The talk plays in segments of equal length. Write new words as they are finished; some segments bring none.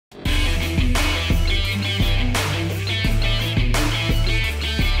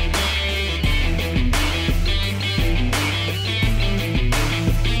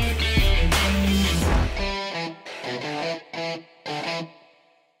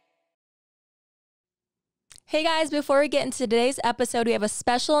Hey guys, before we get into today's episode, we have a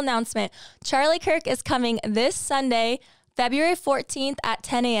special announcement. Charlie Kirk is coming this Sunday, February 14th at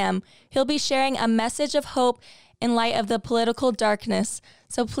 10 a.m. He'll be sharing a message of hope in light of the political darkness.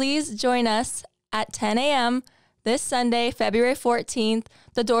 So please join us at 10 a.m. this Sunday, February 14th.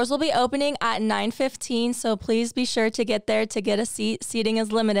 The doors will be opening at 9:15, so please be sure to get there to get a seat. Seating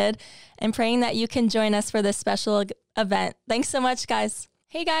is limited, and praying that you can join us for this special event. Thanks so much, guys.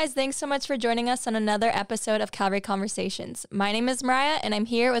 Hey guys, thanks so much for joining us on another episode of Calvary Conversations. My name is Mariah, and I'm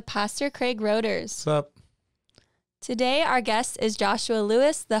here with Pastor Craig Roders. What's up? Today, our guest is Joshua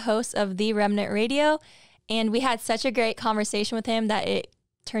Lewis, the host of the Remnant Radio, and we had such a great conversation with him that it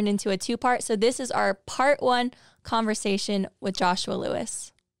turned into a two-part. So this is our part one conversation with Joshua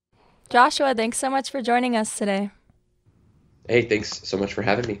Lewis. Joshua, thanks so much for joining us today. Hey, thanks so much for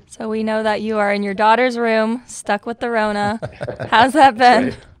having me. So we know that you are in your daughter's room, stuck with the Rona. How's that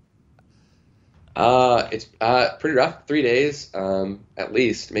been? Right. It's pretty rough. 3 days, at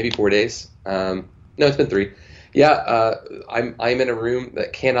least, maybe 4 days. No, it's been 3. Yeah, I'm in a room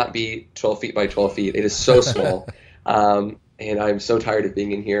that cannot be 12 feet by 12 feet. It is so small, and I'm so tired of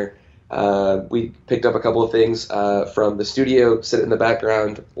being in here. We picked up a couple of things from the studio, sit in the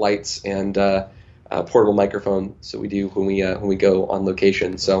background, lights, and portable microphone. So we do when we go on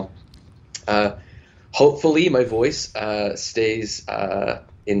location. So hopefully my voice stays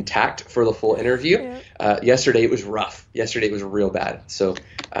intact for the full interview. Yeah. Yesterday it was rough. Yesterday it was real bad. So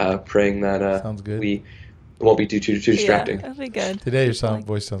praying that sounds good. It won't be too distracting. Yeah, that'll be good. Today your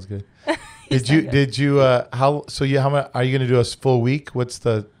voice sounds good. Did you how much are you going to do a full week? What's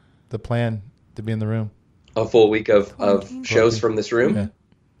the plan to be in the room? A full week of shows from this room? Yeah.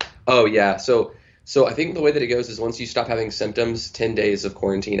 Oh yeah. So I think the way that it goes is once you stop having symptoms, 10 days of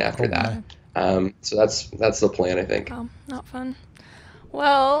quarantine after that. So that's the plan, I think. Oh, not fun.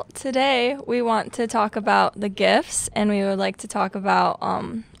 Well, today we want to talk about the gifts, and we would like to talk about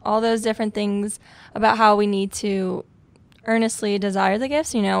all those different things about how we need to earnestly desire the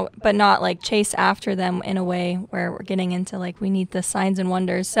gifts, but not like chase after them in a way where we're getting into like we need the signs and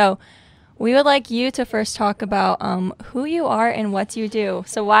wonders. So we would like you to first talk about who you are and what you do.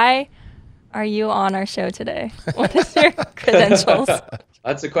 So why are you on our show today? What is your credentials?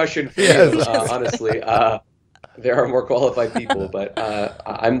 That's a question for you, honestly. There are more qualified people, but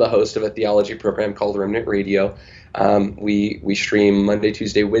I'm the host of a theology program called Remnant Radio. We stream Monday,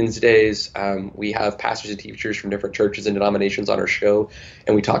 Tuesday, Wednesdays. We have pastors and teachers from different churches and denominations on our show,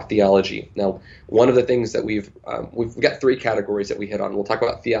 and we talk theology. Now, one of the things that we've got 3 categories that we hit on. We'll talk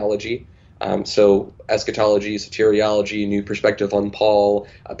about theology. So eschatology, soteriology, new perspective on Paul,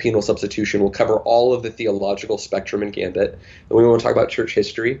 penal substitution. We'll cover all of the theological spectrum and gambit. Then we want to talk about church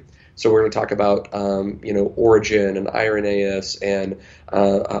history. So we're going to talk about, Origen and Irenaeus and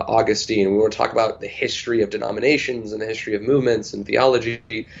Augustine. And we want to talk about the history of denominations and the history of movements and theology.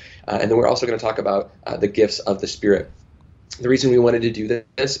 And then we're also going to talk about the gifts of the Spirit. The reason we wanted to do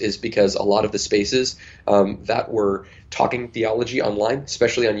this is because a lot of the spaces that were talking theology online,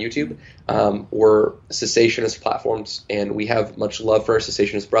 especially on YouTube, were cessationist platforms, and we have much love for our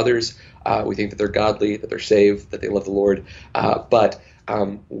cessationist brothers. We think that they're godly, that they're saved, that they love the Lord. But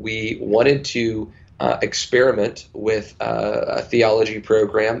we wanted to experiment with a theology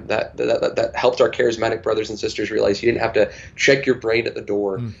program that helped our charismatic brothers and sisters realize you didn't have to check your brain at the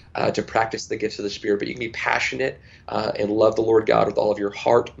door to practice the gifts of the Spirit, but you can be passionate and love the Lord God with all of your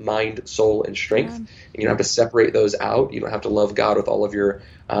heart, mind, soul, and strength. And you don't have to separate those out. You don't have to love God with all of your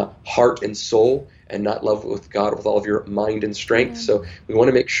heart and soul and not love with God with all of your mind and strength. So we want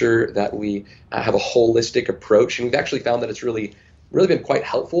to make sure that we have a holistic approach, and we've actually found that it's really been quite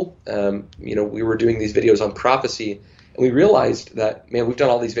helpful. We were doing these videos on prophecy, and we realized that, we've done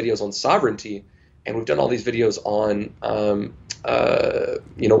all these videos on sovereignty, and we've done all these videos on, on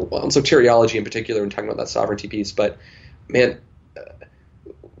soteriology in particular, and talking about that sovereignty piece. But,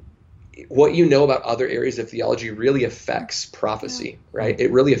 what you know about other areas of theology really affects prophecy, right?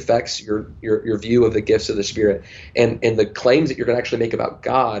 It really affects your view of the gifts of the Spirit, and the claims that you're going to actually make about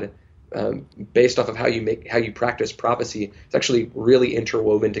God. Based off of how you practice prophecy, it's actually really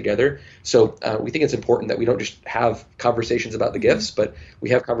interwoven together. So we think it's important that we don't just have conversations about the gifts, but we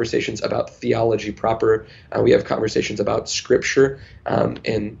have conversations about theology proper. We have conversations about Scripture,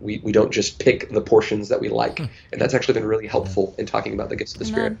 and we don't just pick the portions that we like. And that's actually been really helpful in talking about the gifts of the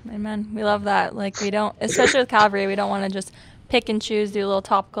Spirit. Amen. We love that. Like we don't, especially with Calvary, we don't want to just pick and choose, do little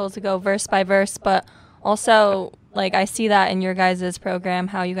topicals to go verse by verse, but also, like, I see that in your guys' program,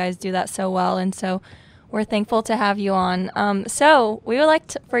 how you guys do that so well, and so we're thankful to have you on. So we would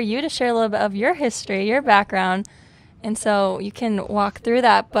like for you to share a little bit of your history, your background, and so you can walk through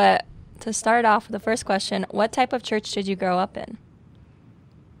that, but to start off with the first question, what type of church did you grow up in?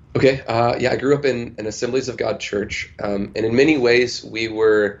 Okay. I grew up in an Assemblies of God church. And in many ways, we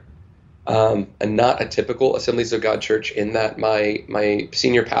were not a typical Assemblies of God church in that my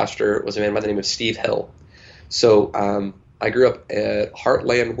senior pastor was a man by the name of Steve Hill. So I grew up at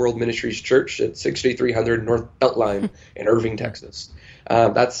Heartland World Ministries Church at 6300 North Beltline in Irving, Texas. I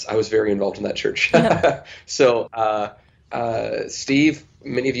was very involved in that church. Yeah. So Steve,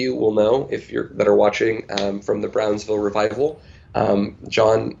 many of you will know that are watching from the Brownsville Revival.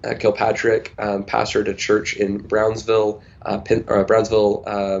 John Kilpatrick pastored a church in Brownsville, around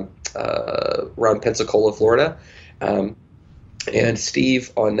Pensacola, Florida. And Steve,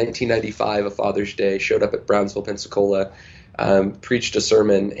 on 1995, a Father's Day, showed up at Brownsville, Pensacola, preached a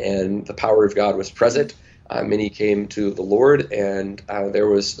sermon, and the power of God was present. Many came to the Lord, and there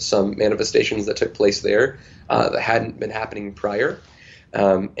was some manifestations that took place there that hadn't been happening prior.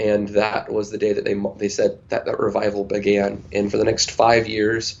 And that was the day that they said that revival began. And for the next 5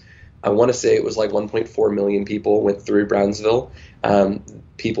 years, I want to say it was like 1.4 million people went through Brownsville.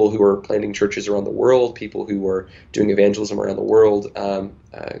 People who were planting churches around the world, people who were doing evangelism around the world.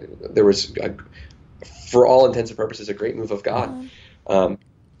 There was, for all intents and purposes, a great move of God.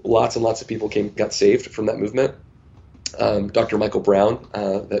 Lots and lots of people got saved from that movement. Dr. Michael Brown,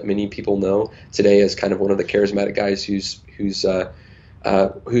 that many people know today as kind of one of the charismatic guys who's wearing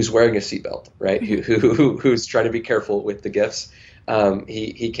a seatbelt, right? Who's trying to be careful with the gifts.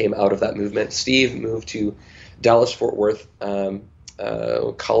 He came out of that movement. Steve moved to Dallas, Fort Worth.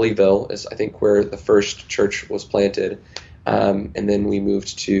 Colleyville is, I think, where the first church was planted. And then we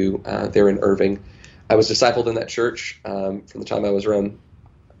moved to there in Irving. I was discipled in that church from the time I was around.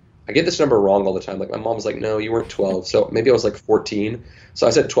 I get this number wrong all the time. Like, my mom was like, no, you weren't 12. So maybe I was like 14. So I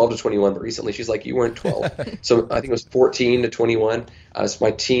said 12 to 21, but recently she's like, you weren't 12. So I think it was 14 to 21. It's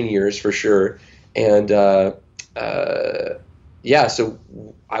my teen years for sure. And so I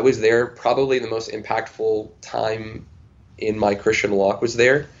was there. Probably the most impactful time in my Christian walk was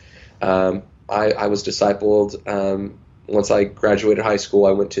there. I was discipled. Once I graduated high school,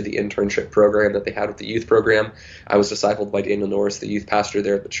 I went to the internship program that they had with the youth program. I was discipled by Daniel Norris, the youth pastor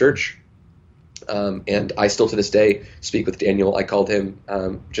there at the church. And I still to this day speak with Daniel. I called him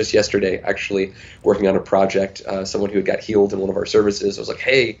just yesterday, actually, working on a project, someone who had got healed in one of our services. I was like,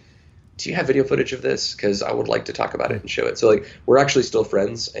 hey, do you have video footage of this? Because I would like to talk about it and show it. So like, we're actually still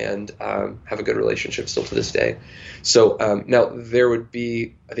friends and have a good relationship still to this day. So now there would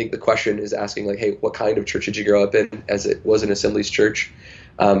be, I think the question is asking like, hey, what kind of church did you grow up in? As it was an Assemblies church.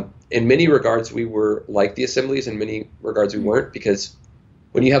 In many regards, we were like the Assemblies. In many regards, we weren't, because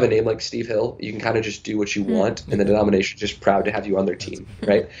when you have a name like Steve Hill, you can kind of just do what you want, and the denomination is just proud to have you on their team,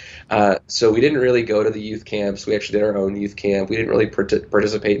 right? So we didn't really go to the youth camps. We actually did our own youth camp. We didn't really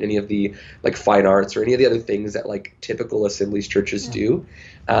participate in any of the like fine arts or any of the other things that like typical Assemblies churches do.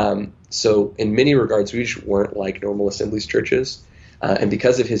 So in many regards, we just weren't like normal Assemblies churches. And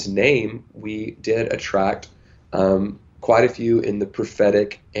because of his name, we did attract quite a few in the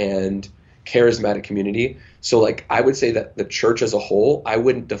prophetic and charismatic community. So like, I would say that the church as a whole, I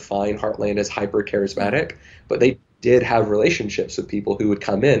wouldn't define Heartland as hyper charismatic, but they did have relationships with people who would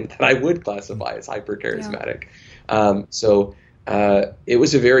come in that I would classify as hyper charismatic. It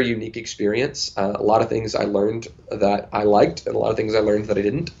was a very unique experience. A lot of things I learned that I liked, and a lot of things I learned that I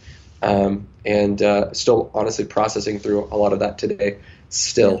didn't. Still honestly processing through a lot of that today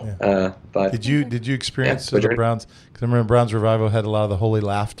still. But did you experience the Browns? Because I remember Browns Revival had a lot of the holy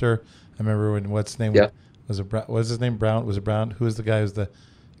laughter. I remember when what's his name was his name Brown? Was it Brown? Who was the guy who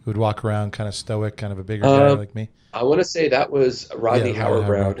would walk around kind of stoic, kind of a bigger guy like me? I want to say that was Rodney Howard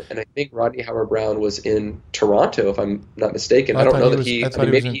Brown, and I think Rodney Howard Brown was in Toronto, if I'm not mistaken. I don't know that he. I thought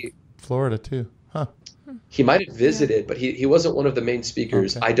he was in Florida too. Huh. He might have visited, but he wasn't one of the main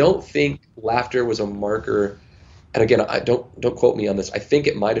speakers. Okay. I don't think laughter was a marker. And again, I don't quote me on this. I think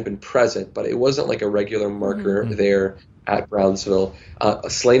it might have been present, but it wasn't like a regular marker there at Brownsville.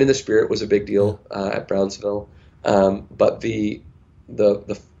 Slain in the Spirit was a big deal at Brownsville, but the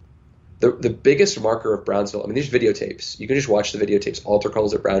biggest marker of Brownsville. I mean, these videotapes. You can just watch the videotapes. Altar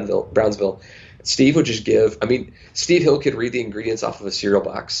calls at Brownsville. Steve would just give. I mean, Steve Hill could read the ingredients off of a cereal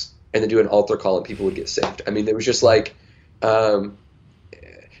box and then do an altar call, and people would get saved. I mean, there was just like.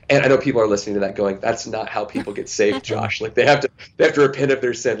 And I know people are listening to that going, that's not how people get saved, Josh. Like they have to repent of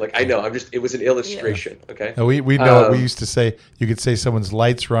their sin. Like I know, it was an illustration. Yeah. Okay. No, we know we used to say, you could say someone's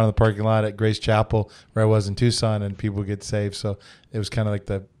lights were on in the parking lot at Grace Chapel where I was in Tucson, and people would get saved. So it was kind of like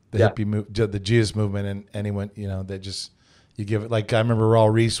the hippie the Jesus movement, and anyone, that just, you give it. Like I remember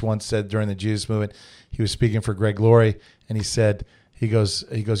Raul Reese once said during the Jesus movement, he was speaking for Greg Laurie, and he said, he goes,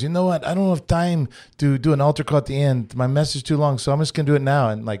 you know what? I don't have time to do an altar call at the end. My message is too long, so I'm just going to do it now.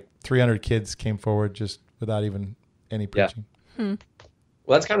 And like 300 kids came forward just without even any preaching. Well,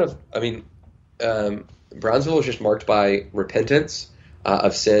 that's kind of, Brownsville was just marked by repentance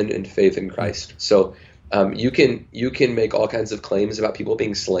of sin and faith in Christ. So you can make all kinds of claims about people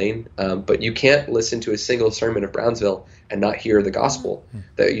being slain, but you can't listen to a single sermon of Brownsville and not hear the gospel,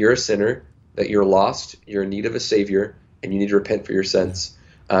 that you're a sinner, that you're lost, you're in need of a savior, and you need to repent for your sins.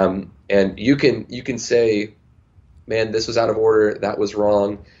 And you can say, man, this was out of order, that was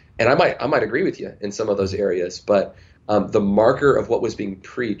wrong. And I might agree with you in some of those areas, but the marker of what was being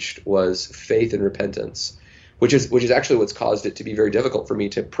preached was faith and repentance, which is actually what's caused it to be very difficult for me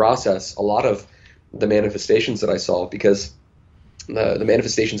to process a lot of the manifestations that I saw, because the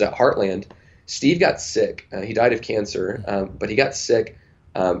manifestations at Heartland, Steve got sick. He died of cancer, but he got sick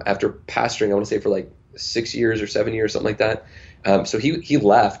after pastoring, I want to say for like 6 years or 7 years, something like that. So he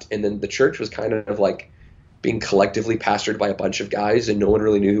left, and then the church was kind of like being collectively pastored by a bunch of guys, and no one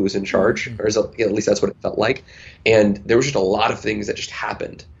really knew who was in charge, or at least that's what it felt like. And there was just a lot of things that just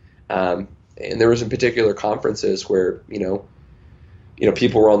happened. And there was in particular conferences where,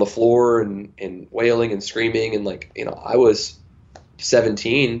 people were on the floor and wailing and screaming. And I was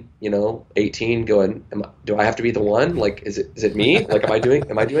 17, 18 going, do I have to be the one? Like, is it me? Like, am I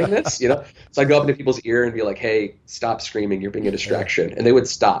doing this? So I go up into people's ear and be like, hey, stop screaming. You're being a distraction. And they would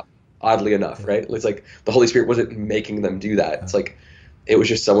stop. Oddly enough, right? It's like the Holy Spirit wasn't making them do that. It's like it was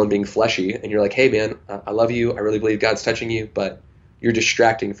just someone being fleshy, and you're like, hey, man, I love you. I really believe God's touching you, but you're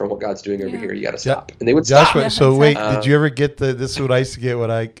distracting from what God's doing over here. You got to stop. And they would stop. Joshua, so wait, did you ever get this is what I used to get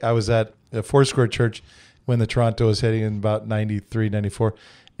when I was at a Foursquare Church when the Toronto was heading in about 93, 94.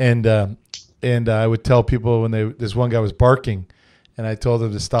 And I would tell people when this one guy was barking, and I told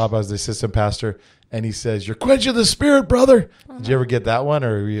him to stop. I was the assistant pastor. And he says, "You're quenching the spirit, brother." Did you ever get that one,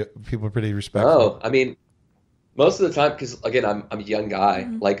 or were people pretty respectful? Oh, most of the time, because again, I'm a young guy.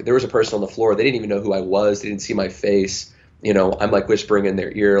 Like, there was a person on the floor. They didn't even know who I was. They didn't see my face. I'm like whispering in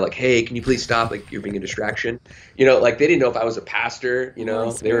their ear, like, "Hey, can you please stop? Like, you're being a distraction." Like they didn't know if I was a pastor. They had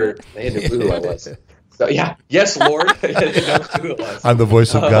no clue who I was. So yeah, yes, Lord. They didn't know who it was. I'm the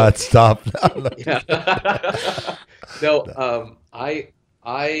voice of God. Stop. No,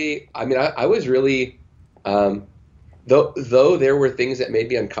 I was really, though there were things that made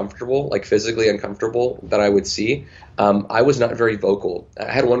me uncomfortable, like physically uncomfortable, that I would see, I was not very vocal.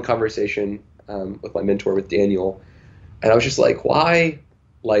 I had one conversation with my mentor, with Daniel, and I was just like, why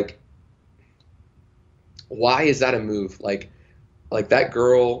is that a move? Like that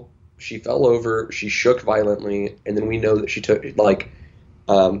girl, she fell over, she shook violently, and then we know that she took,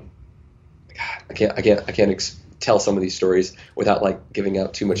 I can't tell some of these stories without giving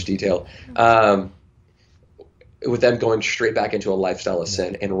out too much detail. With them going straight back into a lifestyle of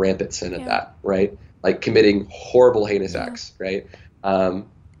sin and rampant sin at that, right? Like committing horrible, heinous acts, right?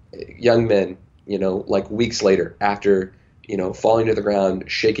 Young men, weeks later after, falling to the ground,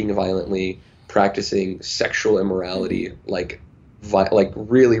 shaking violently, practicing sexual immorality, like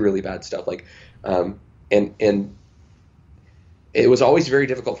really, really bad stuff. And it was always very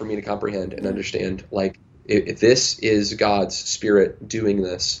difficult for me to comprehend and understand, if this is God's Spirit doing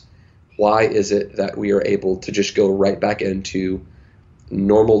this, why is it that we are able to just go right back into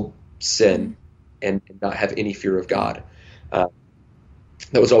normal sin and not have any fear of God? That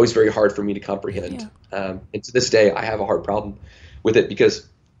was always very hard for me to comprehend. And to this day, I have a hard problem with it because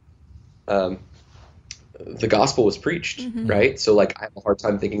the gospel was preached, right? So I have a hard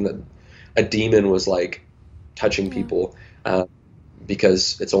time thinking that a demon was touching people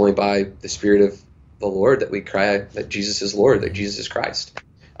because it's only by the Spirit of the Lord that we cry that Jesus is Lord, that Jesus is Christ.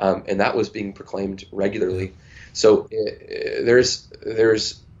 And that was being proclaimed regularly. So there's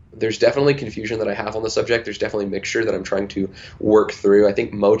definitely confusion that I have on the subject. There's definitely mixture that I'm trying to work through. I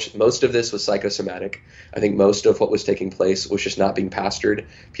think most of this was psychosomatic. I think most of what was taking place was just not being pastored.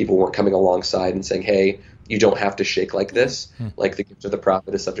 People weren't coming alongside and saying, hey, you don't have to shake like this. Like the gift of the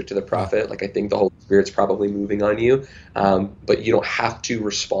prophet is subject to the prophet. I think the Holy Spirit's probably moving on you, but you don't have to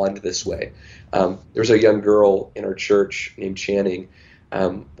respond this way. There's a young girl in our church named Channing.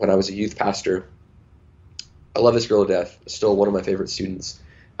 When I was a youth pastor, I love this girl to death. Still one of my favorite students.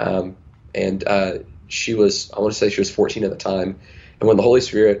 And she was 14 at the time. And when the Holy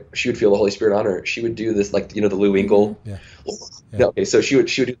Spirit, she would feel the Holy Spirit on her, she would do this, the Lou Engle. Okay, so she would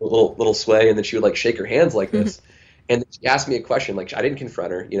do a little sway, and then she would shake her hands like this. And she asked me a question, I didn't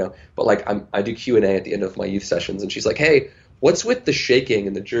confront her, but I do Q&A at the end of my youth sessions, and she's like, hey, what's with the shaking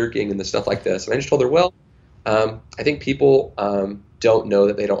and the jerking and the stuff like this? And I just told her, well, I think people don't know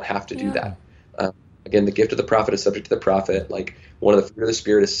that they don't have to do that. again, the gift of the prophet is subject to the prophet. Like, one of the fruit of the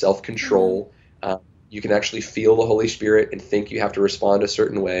Spirit is self-control. You can actually feel the Holy Spirit and think you have to respond a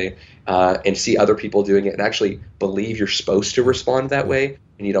certain way, and see other people doing it and actually believe you're supposed to respond that way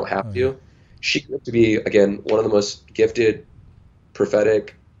and you don't have to. She grew up to be, again, one of the most gifted,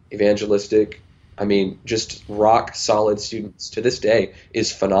 prophetic, evangelistic, just rock solid students. To this day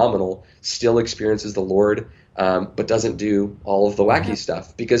is phenomenal, still experiences the Lord, but doesn't do all of the wacky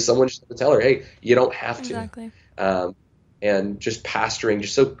stuff because someone just had to tell her, hey, you don't have to. Exactly. And just pastoring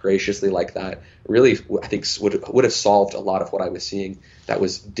just so graciously like that really, I think, would have solved a lot of what I was seeing that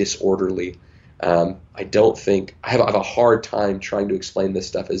was disorderly. I don't think I have a hard time trying to explain this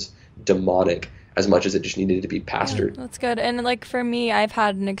stuff as demonic as much as it just needed to be pastored. Yeah, that's good. And like for me, I've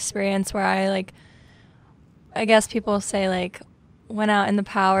had an experience where I guess people say went out in the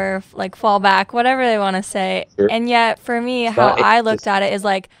power, fall back, whatever they want to say. Sure. And yet for me, how I looked at it is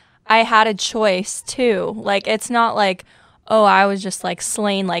I had a choice too. It's not oh, I was just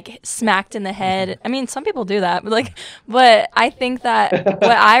slain, smacked in the head. I mean, some people do that, but I think that what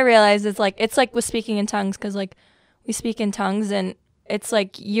I realized is it's with speaking in tongues, because we speak in tongues and it's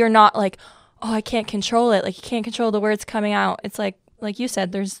you're not oh, I can't control it. You can't control the words coming out. It's like you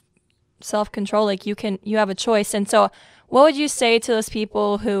said, there's self-control. You have a choice. And so what would you say to those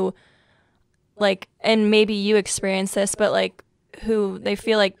people who and maybe you experience this, but who they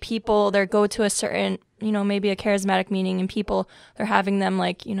feel people, they go to a certain, maybe a charismatic meeting and people, they're having them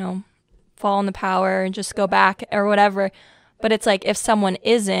fall in the power and just go back or whatever. But it's if someone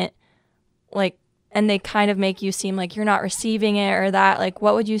isn't and they kind of make you seem you're not receiving it or that,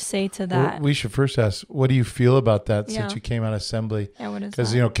 what would you say to that? Well, we should first ask, what do you feel about that since you came out of assembly? Yeah, what is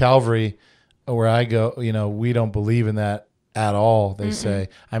because, that? Calvary, where I go, we don't believe in that at all, they say.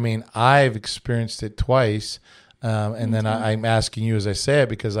 I've experienced it twice. And then I'm asking you as I say it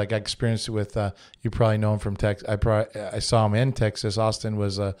because I experienced it with, you probably know him from Texas. I saw him in Texas. Austin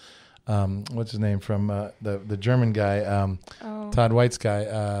was, what's his name from the German guy, Todd White's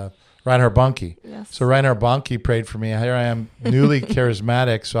guy, Reinhard Bonnke. Yes. So Reinhard Bonnke prayed for me. Here I am, newly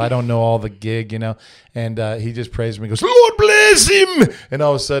charismatic, so I don't know all the gig, and he just praised me. He goes, Lord bless him! And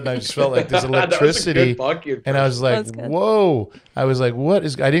all of a sudden I just felt this electricity. And I was whoa. I was what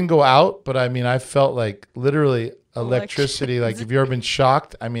is, I didn't go out, but I felt literally electricity. Have you ever been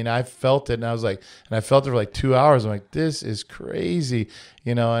shocked? I felt it, and I was and I felt it for 2 hours. I'm this is crazy,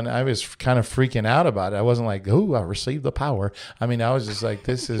 and I was kind of freaking out about it. I wasn't oh, I received the power. I was just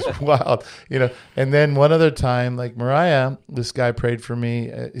this is wild, And then one other time, Mariah, this guy prayed for me.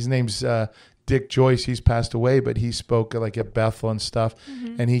 His name's Dick Joyce. He's passed away, but he spoke at Bethel and stuff.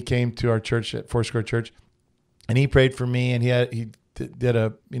 And he came to our church at Foursquare Church, and he prayed for me, and he did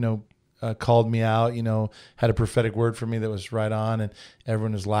a called me out, had a prophetic word for me that was right on, and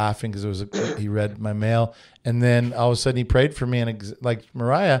everyone was laughing because he read my mail. And then all of a sudden he prayed for me, and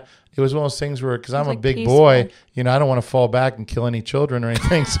Mariah, it was one of those things where, because I'm a big boy, I don't want to fall back and kill any children or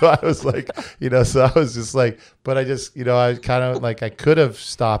anything. So I was so I was just but I just, I kind of I could have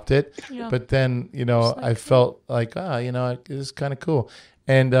stopped it, but then, I felt it is kind of cool.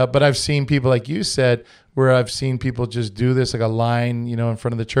 And, but I've seen people, like you said, where I've seen people just do this, a line, in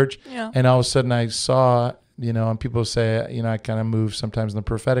front of the church. Yeah. And all of a sudden I saw, and people say, I kind of move sometimes in the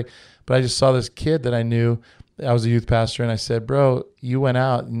prophetic, but I just saw this kid that I knew. I was a youth pastor, and I said, bro, you went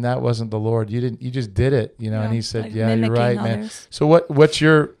out and that wasn't the Lord. You just did it, and he said, yeah, you're right, others. Man. So what's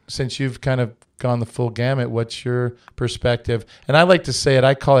your, since you've kind of gone the full gamut, what's your perspective? And I like to say it,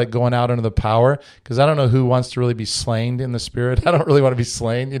 I call it going out under the power, because I don't know who wants to really be slain in the Spirit. I don't really want to be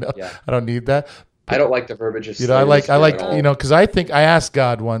slain, I don't need that. But, I don't like the verbiage of I like, because I think I asked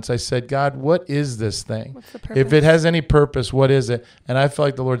God once, I said, God, what is this thing? What's the purpose? If it has any purpose, what is it? And I feel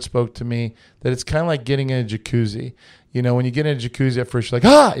like the Lord spoke to me that it's kind of like getting in a jacuzzi. When you get in a jacuzzi at first,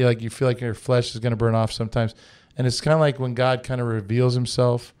 you're you feel like your flesh is going to burn off sometimes. And it's kind of like when God kind of reveals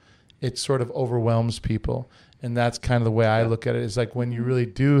himself, it sort of overwhelms people. And that's kind of the way I look at it. It's when you really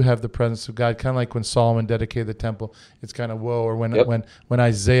do have the presence of God, kind of like when Solomon dedicated the temple, it's kind of whoa. Or when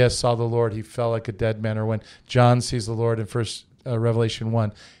Isaiah saw the Lord, he fell like a dead man. Or when John sees the Lord in Revelation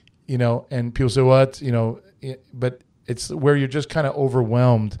 1, and people say, what? But it's where you're just kind of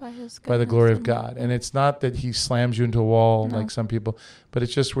overwhelmed by the glory of God. And it's not that he slams you into a wall like some people, but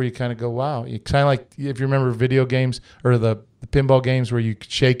it's just where you kind of go, wow. You kind of like, if you remember video games or the pinball games where you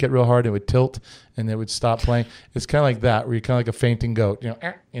could shake it real hard, it would tilt and it would stop playing. It's kind of like that, where you're kind of like a fainting goat,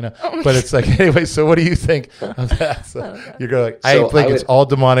 but it's anyway, so what do you think of that? So you're going I think it's all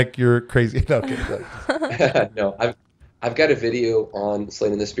demonic. You're crazy. No, no, I've got a video on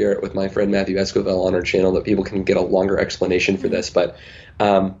Slain in the Spirit with my friend Matthew Escovel on our channel that people can get a longer explanation for this. But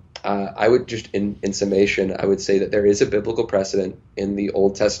I would just, in summation, I would say that there is a biblical precedent in the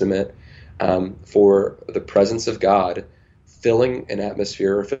Old Testament for the presence of God filling an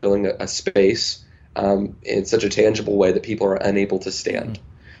atmosphere, or filling a space in such a tangible way that people are unable to stand.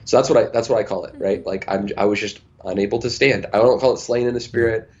 So that's what I call it, right? Like I was just unable to stand. I don't call it slain in the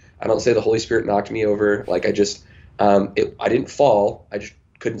Spirit. I don't say the Holy Spirit knocked me over. Like I just I didn't fall. I just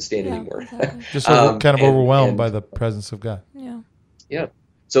couldn't stand anymore. Exactly. Just kind of overwhelmed by the presence of God. Yeah.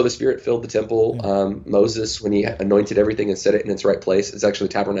 So the Spirit filled the temple. Moses, when he anointed everything and set it in its right place, it's actually a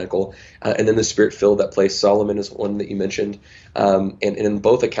tabernacle. And then the Spirit filled that place. Solomon is one that you mentioned. And in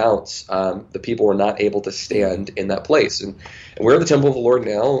both accounts, the people were not able to stand in that place. And we're the temple of the Lord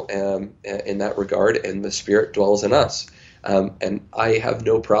now in that regard, and the Spirit dwells in us. And I have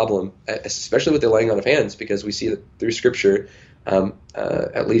no problem, especially with the laying on of hands, because we see that through Scripture,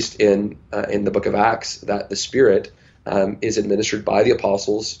 at least in the book of Acts, that the Spirit is administered by the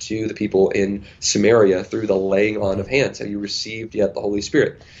apostles to the people in Samaria through the laying on of hands. Have you received yet the Holy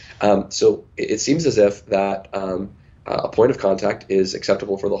Spirit? So it seems as if that a point of contact is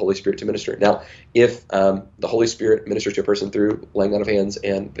acceptable for the Holy Spirit to minister. Now, if the Holy Spirit ministers to a person through laying on of hands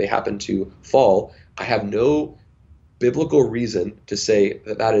and they happen to fall, I have no biblical reason to say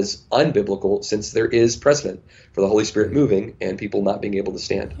that that is unbiblical, since there is precedent for the Holy Spirit moving and people not being able to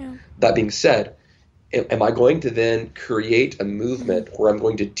stand. That being said, am I going to then create a movement where I'm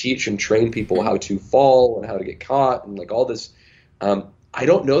going to teach and train people how to fall and how to get caught and like all this? I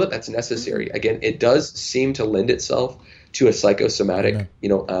don't know that that's necessary. Again, it does seem to lend itself to a psychosomatic,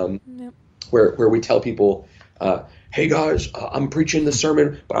 where we tell people, hey guys, I'm preaching the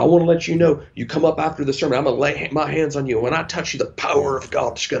sermon, but I want to let you know, you come up after the sermon, I'm going to lay my hands on you. When I touch you, the power of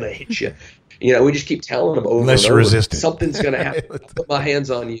God's going to hit you. We just keep telling them over unless and you over, resist it. Something's going to happen. I'll put my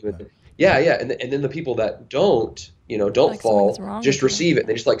hands on you. And then the people that don't like fall, just receive it.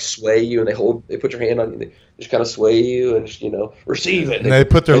 They just like sway you, and they put your hand on you. They just kind of sway you and just, receive it. And they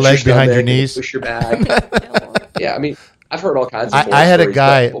put their leg behind your knees. Push your back. Yeah, I mean, I've heard all kinds of I had a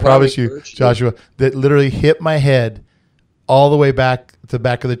guy, but promise you, Joshua, that literally hit my head all the way back to the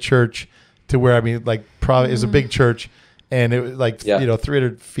back of the church to where, probably it was a big church, and it was like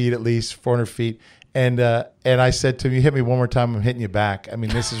 300 feet at least, 400 feet. And I said to him, "You hit me one more time, I'm hitting you back. I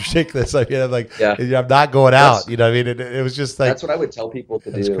mean, this is ridiculous. I'm not going out. It was just like that's what I would tell people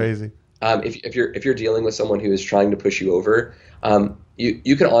to do. That's crazy. If you're dealing with someone who is trying to push you over,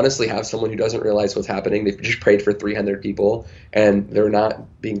 you can honestly have someone who doesn't realize what's happening. They've just prayed for 300 people, and they're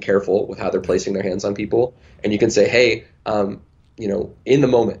not being careful with how they're placing their hands on people. And you can say, hey, in the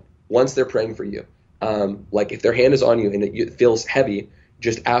moment, once they're praying for you, like if their hand is on you and it feels heavy,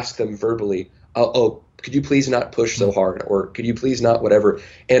 just ask them verbally, could you please not push so hard, or could you please not whatever?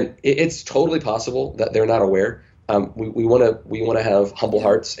 And it's totally possible that they're not aware. We want to have humble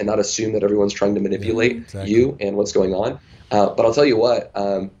hearts and not assume that everyone's trying to manipulate you and what's going on. But I'll tell you what,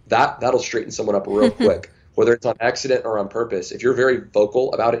 that'll straighten someone up real quick, whether it's on accident or on purpose. If you're very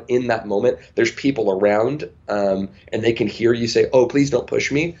vocal about it in that moment, there's people around, and they can hear you say, "Oh, please don't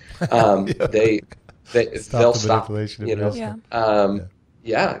push me." They'll stop. Because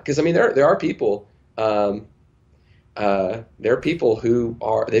there are people. There are people who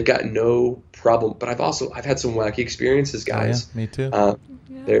they've got no problem, but I've had some wacky experiences, guys. Yeah, me too.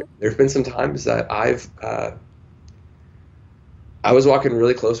 There've been some times that I was walking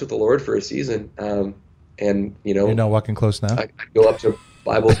really close with the Lord for a season, and you're not walking close now. I go up to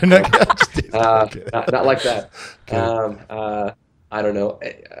Bible, not like that. I don't know.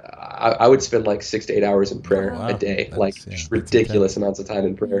 I would spend like 6 to 8 hours in prayer a day, just ridiculous amounts of time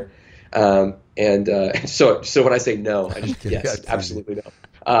in prayer. So when I say no, I just yes, absolutely no.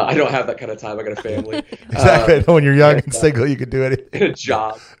 I don't have that kind of time. I got a family. Exactly. When you're young and single, you could do anything. A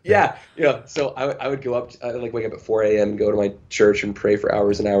job. Yeah. So I would go up, wake up at 4 a.m., go to my church and pray for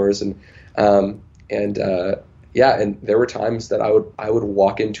hours and hours. And there were times that I would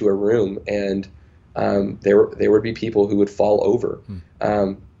walk into a room and there would be people who would fall over.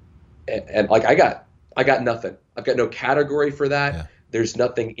 And like I got nothing. I've got no category for that. Yeah. There's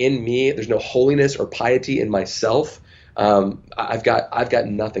nothing in me. There's no holiness or piety in myself. I've got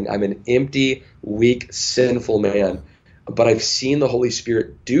nothing. I'm an empty, weak, sinful man. But I've seen the Holy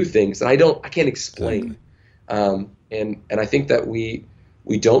Spirit do things that I can't explain. And I think that we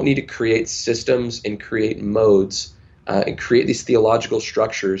don't need to create systems and create modes and create these theological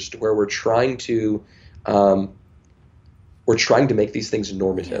structures to where we're trying to make these things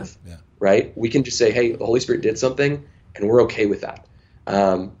normative. Yeah. Right? We can just say, hey, the Holy Spirit did something, and we're okay with that.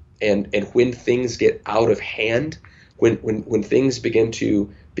 And when things get out of hand, when things begin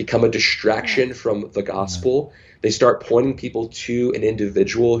to become a distraction from the gospel. They start pointing people to an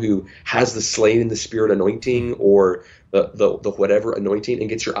individual who has the slain in the spirit anointing or the whatever anointing, and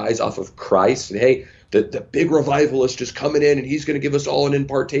gets your eyes off of Christ. And hey, the big revivalist is coming in and he's going to give us all an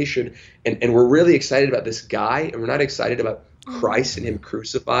impartation. And we're really excited about this guy, and we're not excited about Christ and him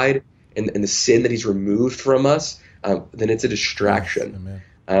crucified and the sin that he's removed from us. Then it's a distraction.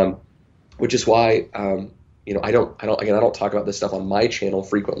 Which is why I don't talk about this stuff on my channel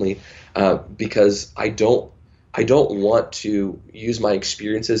frequently, because I don't want to use my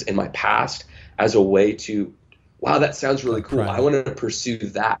experiences in my past as a way to, wow, that sounds really cool. I want to pursue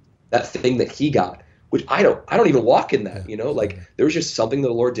that thing that he got, which I don't even walk in that, like there was just something that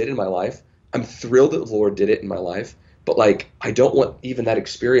the Lord did in my life. I'm thrilled that the Lord did it in my life, but like, I don't want even that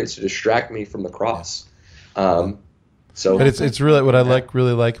experience to distract me from the cross. But it's really what I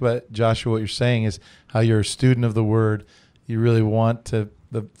really like about Joshua. What you're saying is how you're a student of the Word. You really want the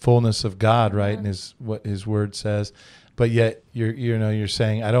fullness of God, right? And what His Word says. But yet you're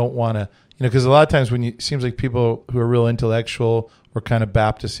saying, I don't want to, because a lot of times it seems like people who are real intellectual or kind of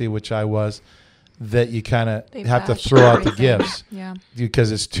Baptisty, which I was, that you kind of have to throw out the gifts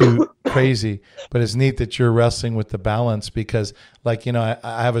because it's too crazy. But it's neat that you're wrestling with the balance because, like, I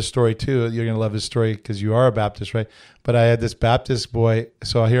have a story too. You're going to love this story because you are a Baptist, right? But I had this Baptist boy.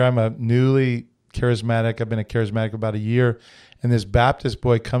 So here I'm a newly charismatic. I've been a charismatic about a year. And this Baptist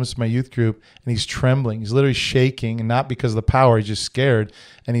boy comes to my youth group and he's trembling. He's literally shaking, and not because of the power. He's just scared.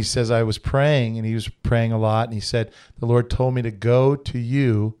 And he says, I was praying, and he was praying a lot. And he said, the Lord told me to go to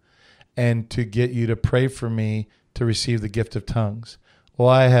you and to get you to pray for me to receive the gift of tongues. Well,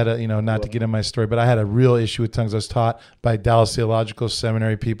 I had not to get in my story, but I had a real issue with tongues. I was taught by Dallas Theological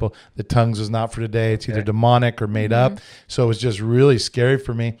Seminary people that tongues was not for today. It's either demonic or made up. So it was just really scary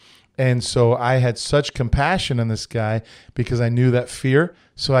for me. And so I had such compassion on this guy because I knew that fear.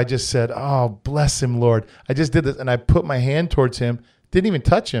 So I just said, oh, bless him, Lord. I just did this, and I put my hand towards him, didn't even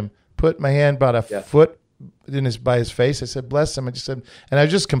touch him, put my hand about a foot by his face. I said, bless him. I just said, and I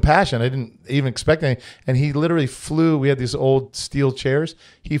was just compassion. I didn't even expect anything. And he literally flew. We had these old steel chairs.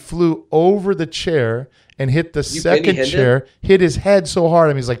 He flew over the chair and hit the second chair, hit his head so hard.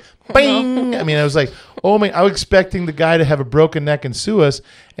 I mean, he's like, bang. I mean, I was like, oh my, I was expecting the guy to have a broken neck and sue us.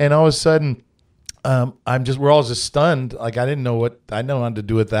 And all of a sudden, we're all just stunned. Like, I didn't know what to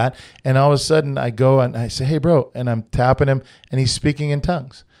do with that. And all of a sudden I go and I say, hey bro, and I'm tapping him and he's speaking in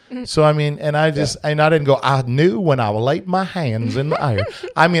tongues. So, I mean, and I didn't go, I knew when I laid my hands in the air.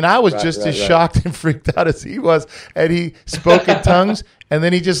 I mean, I was just as shocked and freaked out as he was. And he spoke in tongues, and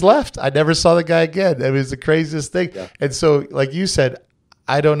then he just left. I never saw the guy again. It was the craziest thing. Yeah. And so, like you said,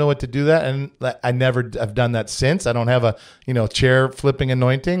 I don't know what to do that. And I never have done that since. I don't have a, chair flipping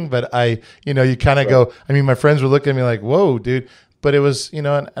anointing, but you kind of go, I mean, my friends were looking at me like, whoa, dude. But it was,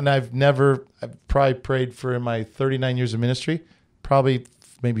 and I've probably prayed for in my 39 years of ministry, probably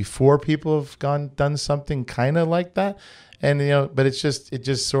maybe 4 people have done something kind of like that. And, but it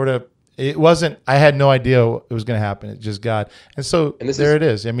just sort of, it wasn't, I had no idea it was going to happen. It just God. And so it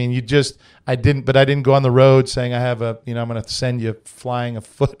is. I mean, I didn't go on the road saying I have I'm going to send you flying a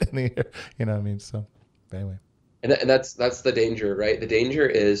foot in the air, what I mean? So anyway. And that's the danger, right? The danger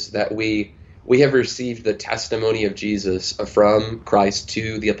is that we have received the testimony of Jesus from Christ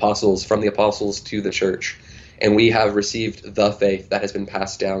to the apostles, from the apostles to the church. And we have received the faith that has been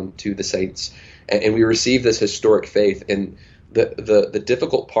passed down to the saints. And we receive this historic faith. And the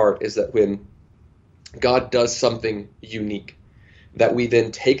difficult part is that when God does something unique, that we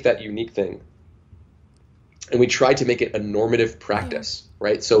then take that unique thing and we try to make it a normative practice,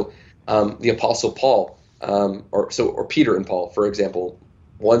 right? So the Apostle Paul, or Peter and Paul, for example,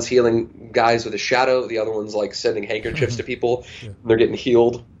 one's healing guys with a shadow, the other one's like sending handkerchiefs to people, and they're getting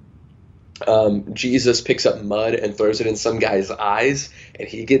healed. Jesus picks up mud and throws it in some guy's eyes, and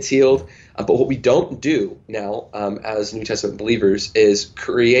he gets healed. But what we don't do now, as New Testament believers, is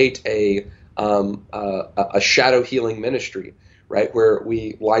create a shadow healing ministry, right? Where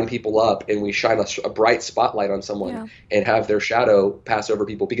we line people up and we shine a bright spotlight on someone and have their shadow pass over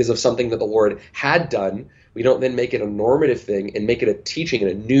people because of something that the Lord had done. We don't then make it a normative thing and make it a teaching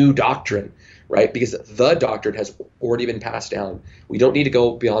and a new doctrine, right? Because the doctrine has already been passed down. We don't need to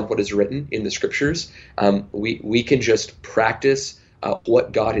go beyond what is written in the scriptures. We can just practice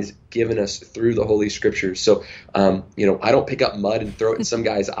what God has given us through the Holy Scriptures. So, I don't pick up mud and throw it in some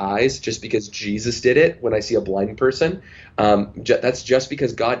guy's eyes just because Jesus did it when I see a blind person. That's just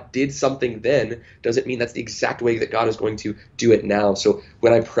because God did something then doesn't mean that's the exact way that God is going to do it now. So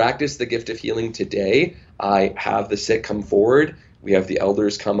when I practice the gift of healing today, I have the sick come forward. We have the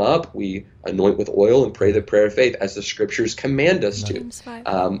elders come up, we anoint with oil and pray the prayer of faith as the scriptures command us to. James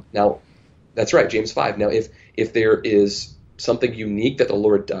 5. Now, that's right, James 5. Now, if there is something unique that the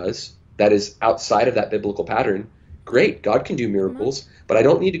Lord does that is outside of that biblical pattern, great, God can do miracles, but I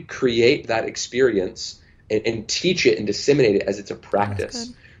don't need to create that experience and teach it and disseminate it as it's a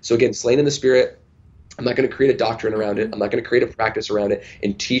practice. So again, slain in the Spirit, I'm not going to create a doctrine around it. I'm not going to create a practice around it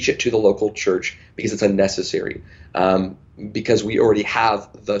and teach it to the local church because it's unnecessary. Because we already have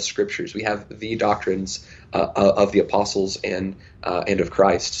the scriptures. We have the doctrines of the apostles and of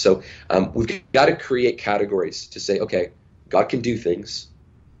Christ. So we've got to create categories to say, okay, God can do things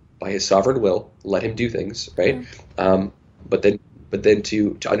by his sovereign will. Let him do things, right? But then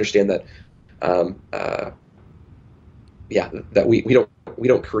to understand that, that we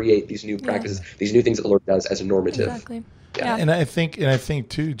don't create these new practices, these new things that the Lord does as a normative. Exactly. Yeah. And I think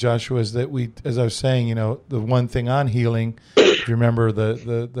too, Joshua, is that we, as I was saying, the one thing on healing, if you remember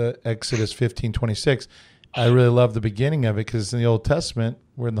the Exodus 15:26, I really love the beginning of it because in the Old Testament,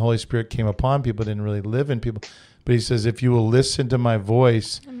 when the Holy Spirit came upon people, didn't really live in people. But he says, if you will listen to my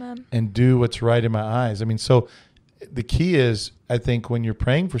voice and do what's right in my eyes. I mean, so the key is, I think, when you're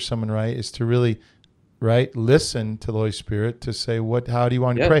praying for someone, right, is to really listen to the Holy Spirit to say, how do you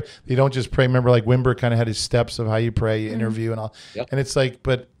want to pray? You don't just pray. Remember, like Wimber kind of had his steps of how you pray, you interview and all. And it's like,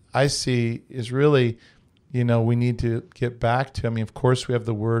 but I see is really, we need to get back to, of course we have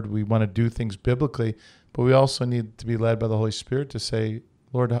the word, we want to do things biblically, but we also need to be led by the Holy Spirit to say,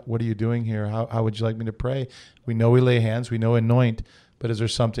 Lord, what are you doing here? How would you like me to pray? We know we lay hands, we know anoint, but is there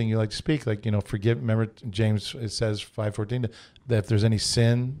something you like to speak? Like, forgive. Remember, James, it says 5:14, that if there's any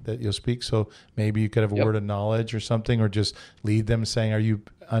sin that you'll speak. So maybe you could have a word of knowledge or something, or just lead them saying,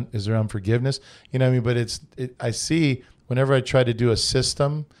 is there unforgiveness? But I see whenever I try to do a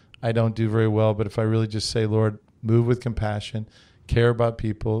system, I don't do very well. But if I really just say, Lord, move with compassion, care about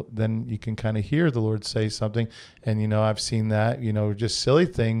people, then you can kind of hear the Lord say something. And, I've seen that, just silly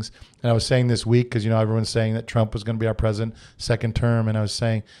things. And I was saying this week, because, everyone's saying that Trump was going to be our president second term. And I was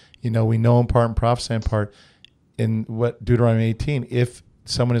saying, we know in part and prophesy in part. In what Deuteronomy 18, if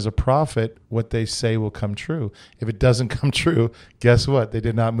someone is a prophet, what they say will come true. If it doesn't come true, guess what? They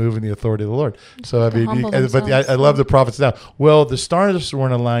did not move in the authority of the Lord. So I love the prophets now. Well, the stars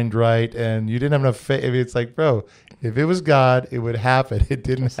weren't aligned right, and you didn't have enough faith. It's like, bro, if it was God, it would happen. It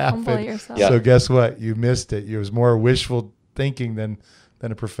didn't happen. So guess what? You missed it. It was more wishful thinking than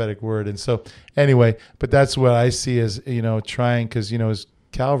a prophetic word. And so anyway, but that's what I see as trying, because as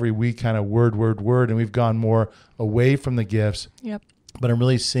Calvary, we kind of word, and we've gone more away from the gifts. Yep. But I'm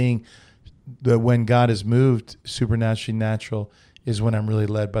really seeing that when God is moved supernaturally natural is when I'm really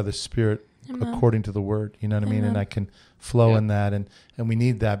led by the Spirit according to the word. You know what I mean? And I can flow in that. And we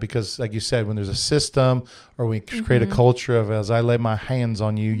need that because, like you said, when there's a system or we create a culture of, as I lay my hands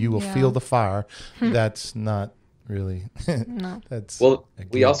on you, you will feel the fire. That's not really. No.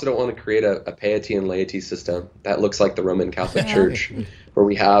 We also don't want to create a piety and laity system that looks like the Roman Catholic Church, where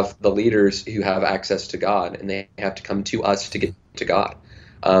we have the leaders who have access to God and they have to come to us to get to God.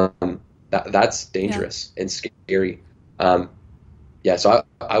 That's dangerous and scary. So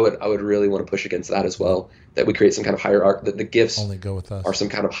I would really want to push against that as well. That we create some kind of hierarchy. That the gifts only go with us, or some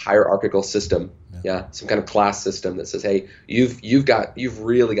kind of hierarchical system. Some kind of class system that says, hey, you've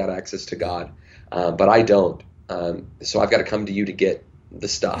really got access to God, but I don't. So I've got to come to you to get the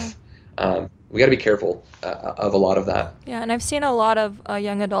stuff. We got to be careful of a lot of that. Yeah, and I've seen a lot of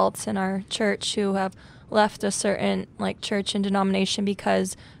young adults in our church who have left a certain church and denomination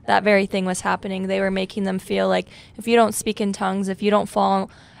because that very thing was happening. They were making them feel like if you don't speak in tongues, if you don't fall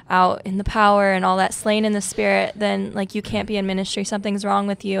out in the power and all that, slain in the Spirit, then you can't be in ministry. Something's wrong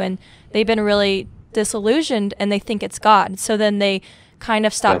with you. And they've been really disillusioned and they think it's God. So then they kind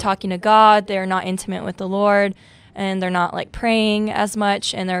of stop talking to God. They're not intimate with the Lord, and they're not praying as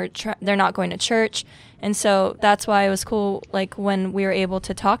much, and they're not going to church. And so that's why it was cool when we were able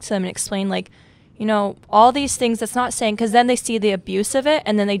to talk to them and explain all these things. That's not saying, because then they see the abuse of it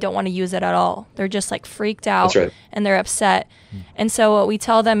and then they don't want to use it at all. They're just freaked out and they're upset. And so what we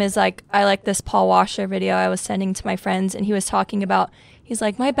tell them is I like this Paul Washer video I was sending to my friends, and he was talking about, he's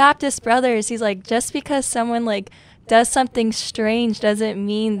like, my Baptist brothers, he's like, just because someone does something strange doesn't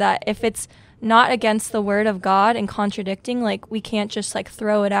mean that if it's not against the word of God and contradicting, we can't just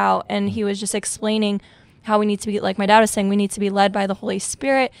throw it out. And he was just explaining how we need to be, my dad was saying, we need to be led by the Holy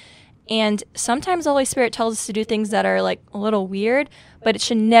Spirit. And sometimes the Holy Spirit tells us to do things that are a little weird, but it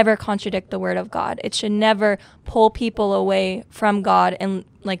should never contradict the word of God. It should never pull people away from God and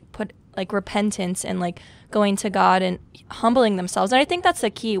put repentance and going to God and humbling themselves. And I think that's the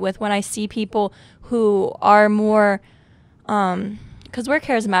key with when I see people who are more because we're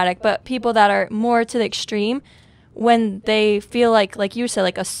charismatic, but people that are more to the extreme, when they feel like you said,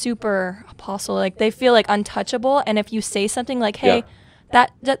 like a super apostle, like they feel like untouchable. And if you say something like, hey,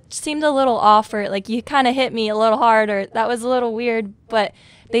 that seemed a little off, or like you kind of hit me a little hard, or that was a little weird, but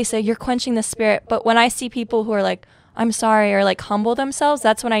they say you're quenching the spirit. But when I see people who are like, I'm sorry, or like humble themselves,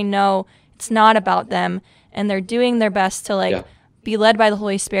 that's when I know it's not about them, and they're doing their best to like be led by the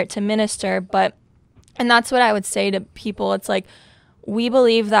Holy Spirit to minister. And that's what I would say to people. It's like, we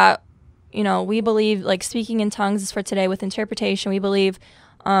believe that, we believe like speaking in tongues is for today with interpretation. We believe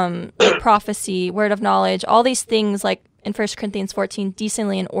like prophecy, word of knowledge, all these things like in 1 Corinthians 14,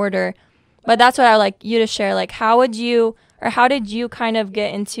 decently in order. But that's what I would like you to share. Like, how did you kind of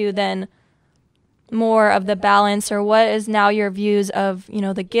get into then more of the balance, or what is now your views of,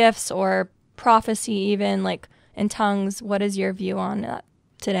 the gifts or prophecy, even like in tongues? What is your view on that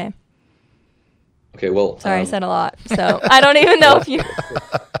today? Okay, well, sorry, I said a lot, so I don't even know if you.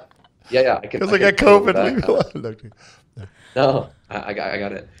 Yeah, I can. Because I got COVID. No, I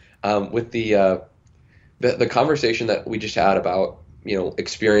got it. With the conversation that we just had about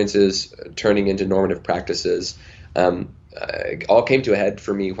experiences turning into normative practices, all came to a head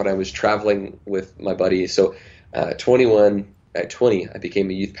for me when I was traveling with my buddy. So, at 20, I became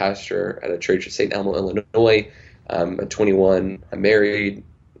a youth pastor at a church in St. Elmo, Illinois. At 21, I married.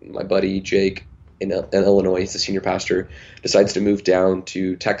 My buddy Jake in Illinois, he's a senior pastor, decides to move down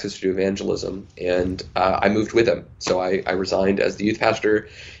to Texas to do evangelism, and I moved with him. So I resigned as the youth pastor,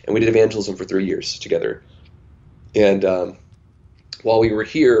 and we did evangelism for 3 years together. And while we were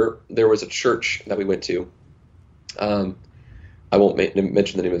here, there was a church that we went to. I won't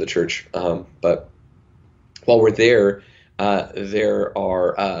mention the name of the church, but while we're there, all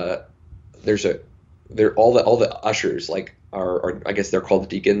the ushers are I guess they're called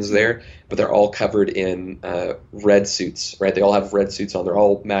deacons there, but they're all covered in red suits, right? They all have red suits on. They're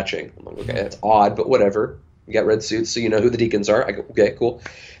all matching. I'm like, okay, that's odd, but whatever. We got red suits, so you know who the deacons are. I go, okay, cool.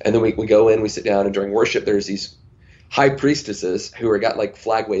 And then we go in, we sit down, and during worship, there's these high priestesses who are got like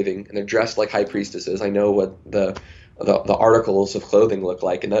flag waving, and they're dressed like high priestesses. I know what the articles of clothing look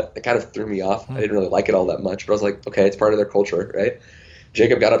like, and that kind of threw me off. I didn't really like it all that much, but I was like, okay, it's part of their culture, right?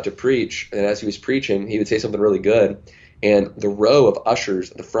 Jacob got up to preach, and as he was preaching, he would say something really good, and the row of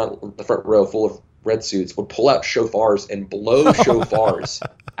ushers, the front row full of red suits, would pull out shofars and blow shofars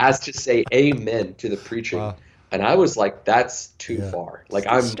as to say amen to the preaching. Wow. And I was like, that's too far. Like,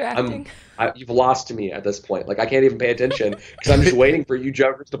 you've lost me at this point. Like, I can't even pay attention because I'm just waiting for you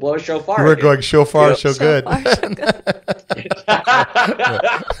jokers to blow a shofar. You were going shofar, so good.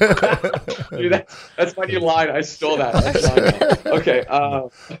 Dude, that's my new line. I stole that. Okay.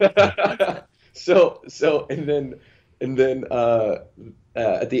 And then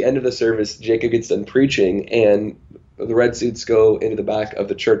at the end of the service, Jacob gets done preaching, and the red suits go into the back of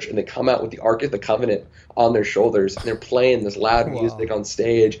the church, and they come out with the Ark of the Covenant on their shoulders, and they're playing this loud music on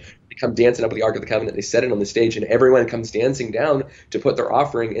stage. They come dancing up with the Ark of the Covenant. They set it on the stage, and everyone comes dancing down to put their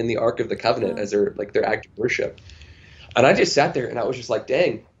offering in the Ark of the Covenant as their act of worship. And I just sat there, and I was just like,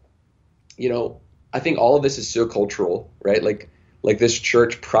 dang, I think all of this is so cultural, right? Like this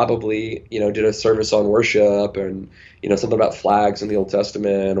church probably, did a service on worship and, something about flags in the Old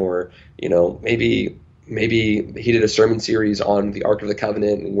Testament, or, maybe he did a sermon series on the Ark of the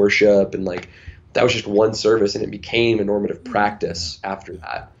Covenant and worship, and that was just one service, and it became a normative practice after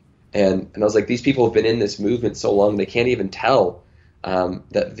that. And I was like, these people have been in this movement so long, they can't even tell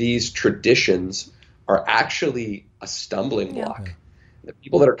that these traditions are actually a stumbling block. Yeah. The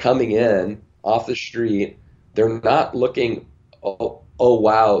people that are coming in off the street, they're not looking, oh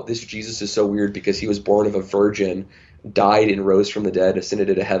wow, this Jesus is so weird because he was born of a virgin, died and rose from the dead, ascended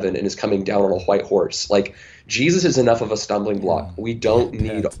into heaven, and is coming down on a white horse. Like, Jesus is enough of a stumbling block. We don't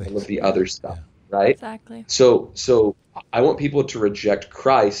need all of the other stuff, right? Exactly. So I want people to reject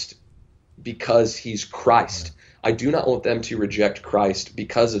Christ because he's Christ. I do not want them to reject Christ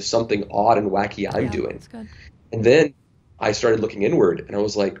because of something odd and wacky I'm doing. That's good. And then I started looking inward, and I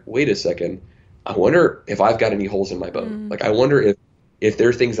was like, wait a second. I wonder if I've got any holes in my boat. Like, I wonder if there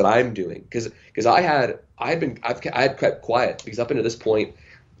are things that I'm doing, because I had kept quiet, because up until this point,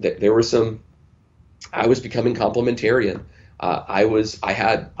 there were I was becoming complementarian. I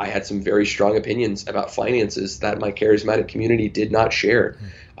had some very strong opinions about finances that my charismatic community did not share.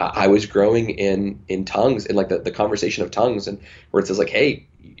 I was growing in tongues, in the conversation of tongues, and where it says hey,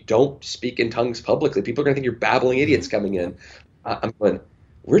 don't speak in tongues publicly. People are going to think you're babbling idiots coming in. I'm going,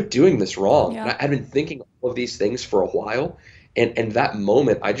 we're doing this wrong. Yeah. And I'd been thinking all of these things for a while. And that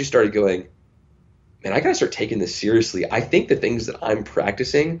moment, I just started going, man, I got to start taking this seriously. I think the things that I'm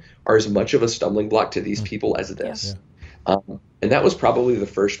practicing are as much of a stumbling block to these people as this. Yeah. And that was probably the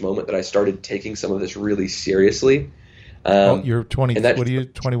first moment that I started taking some of this really seriously. You're 20. What are you,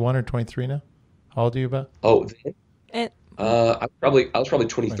 21 or 23 now? How old are you about? Oh, I was probably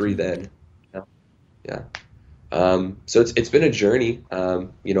 23 then. Yeah. So it's been a journey.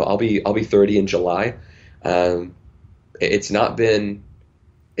 I'll be 30 in July. It's not been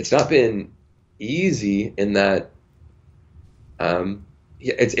easy in that.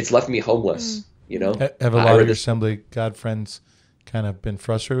 It's left me homeless. Have a lot of your Assembly God friends kind of been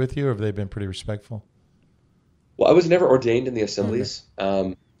frustrated with you, or have they been pretty respectful? Well, I was never ordained in the assemblies,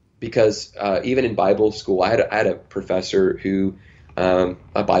 because even in Bible school, I had a professor who,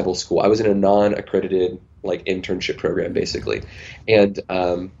 a Bible school, I was in a non-accredited like internship program basically, and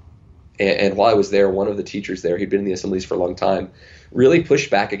while I was there, one of the teachers there, he'd been in the assemblies for a long time, really pushed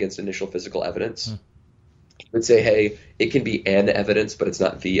back against initial physical evidence. He would say, hey, it can be an evidence, but it's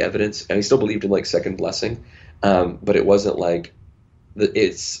not the evidence. And he still believed in like second blessing, but it wasn't like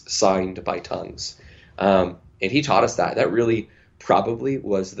it's signed by tongues. And he taught us that. That really probably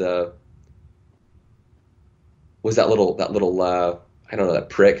was that little I don't know, that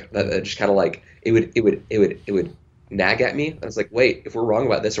prick that just kind of like it would nag at me. I was like, wait, if we're wrong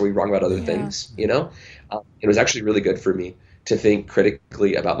about this, are we wrong about other things? It was actually really good for me to think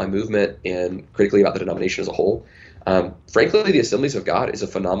critically about my movement and critically about the denomination as a whole. Frankly, the Assemblies of God is a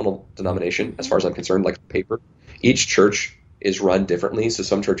phenomenal denomination as far as I'm concerned, like paper. Each church is run differently. So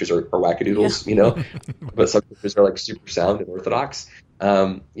some churches are wackadoodles, but some churches are like super sound and orthodox.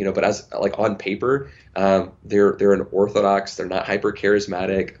 But as like on paper, they're an orthodox, they're not hyper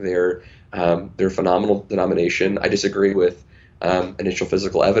charismatic. They're a phenomenal denomination. I disagree with initial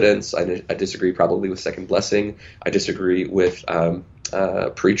physical evidence. I disagree probably with second blessing. I disagree with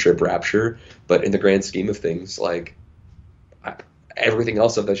pre-trib rapture. But in the grand scheme of things, like everything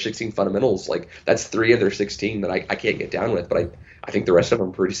else of the 16 fundamentals, like that's 3 of their 16 that I can't get down with. But I think the rest of them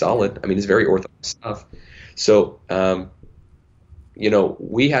are pretty solid. I mean, it's very orthodox stuff. So,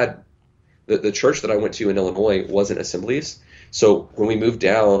 we had the church that I went to in Illinois wasn't Assemblies. So when we moved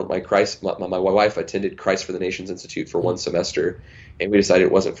down, my wife attended Christ for the Nations Institute for 1 semester, and we decided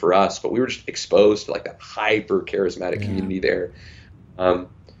it wasn't for us. But we were just exposed to like that hyper charismatic community there, and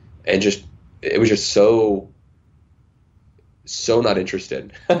it was just so not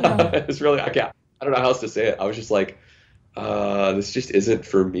interested. It's really I don't know how else to say it. I was just like, this just isn't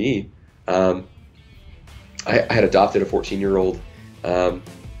for me. I had adopted a 14-year-old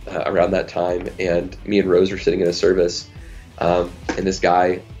around that time, and me and Rose were sitting in a service. And this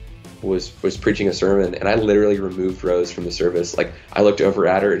guy was preaching a sermon, and I literally removed Rose from the service. Like I looked over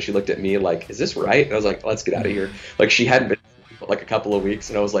at her and she looked at me like, is this right? And I was like, let's get out of here. Like she hadn't been for like a couple of weeks,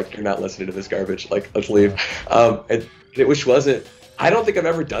 and I was like, you're not listening to this garbage. Like let's leave. And which wasn't, I don't think I've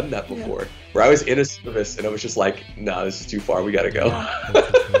ever done that before, where I was in a service and I was just like, no, this is too far. We got to go.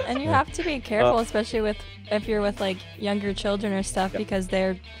 Yeah. And you have to be careful, especially if you're with like younger children or stuff, because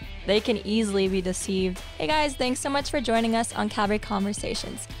they can easily be deceived. Hey guys, thanks so much for joining us on Calvary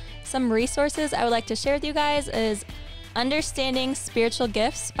Conversations. Some resources I would like to share with you guys is Understanding Spiritual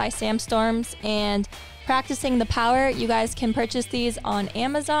Gifts by Sam Storms and Practicing the Power. You guys can purchase these on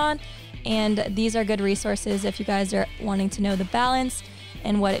Amazon, and these are good resources if you guys are wanting to know the balance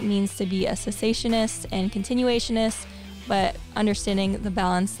and what it means to be a cessationist and continuationist, but understanding the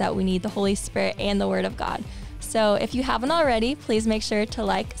balance that we need the Holy Spirit and the Word of God. So if you haven't already, please make sure to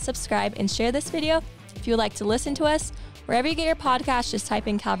like, subscribe, and share this video. If you would like to listen to us, wherever you get your podcast, just type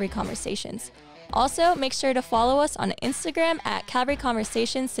in Calvary Conversations. Also, make sure to follow us on Instagram at Calvary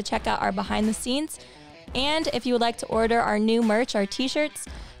Conversations to check out our behind the scenes. And if you would like to order our new merch, our t-shirts,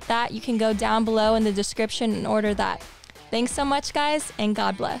 that you can go down below in the description and order that. Thanks so much, guys, and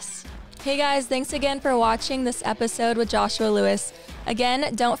God bless. Hey guys, thanks again for watching this episode with Joshua Lewis.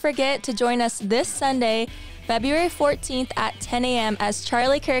 Again, don't forget to join us this Sunday, February 14th at 10 a.m. as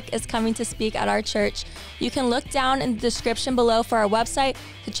Charlie KIRK is coming to speak at our church. You can look down in the description below for our website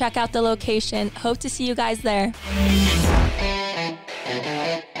to check out the location. Hope to see you guys there.